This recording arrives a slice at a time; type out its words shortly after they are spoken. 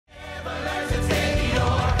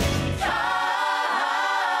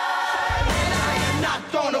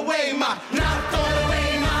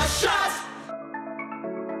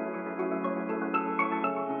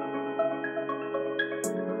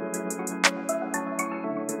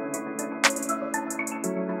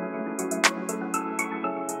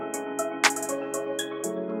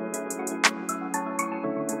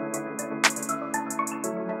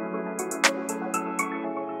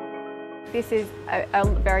This is a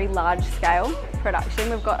very large scale production.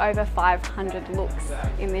 We've got over 500 looks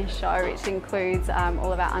in this show, which includes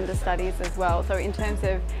all of our understudies as well. So in terms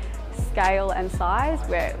of scale and size,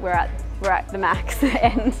 we're at the max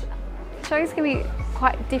end. Shows can be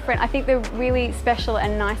quite different. I think the really special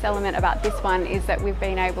and nice element about this one is that we've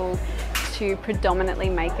been able to predominantly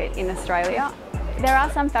make it in Australia. There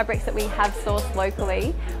are some fabrics that we have sourced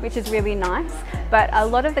locally, which is really nice, but a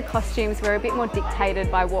lot of the costumes were a bit more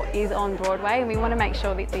dictated by what is on Broadway, and we want to make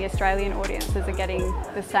sure that the Australian audiences are getting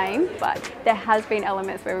the same. But there has been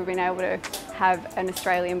elements where we've been able to have an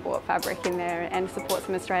Australian bought fabric in there and support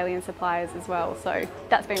some Australian suppliers as well, so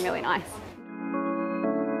that's been really nice.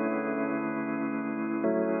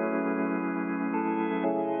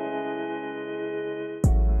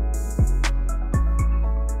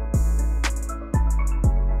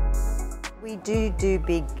 We do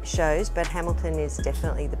big shows, but Hamilton is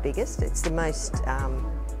definitely the biggest. It's the most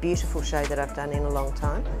beautiful show that I've done in a long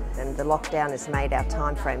time, and the lockdown has made our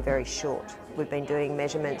time frame very short. We've been doing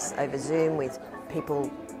measurements over Zoom with people's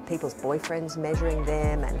boyfriends, measuring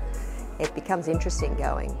them, and it becomes interesting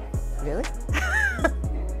going, really?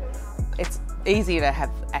 It's easier to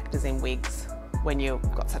have actors in wigs when you've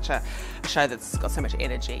got such a show that's got so much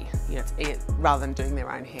energy, you know, rather than doing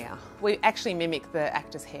their own hair. We actually mimic the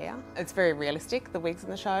actor's hair. It's very realistic, the wigs in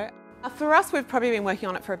the show. For us, we've probably been working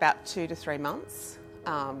on it for about 2 to 3 months.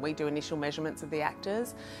 We do initial measurements of the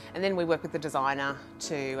actors, and then we work with the designer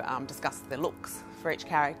to discuss the looks for each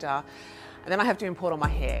character. And then I have to import all my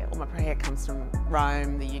hair. All my hair comes from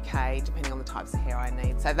Rome, the UK, depending on the types of hair I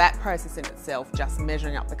need. So that process in itself, just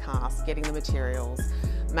measuring up the cast, getting the materials,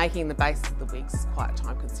 making the basis of the wigs is quite a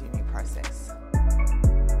time-consuming process.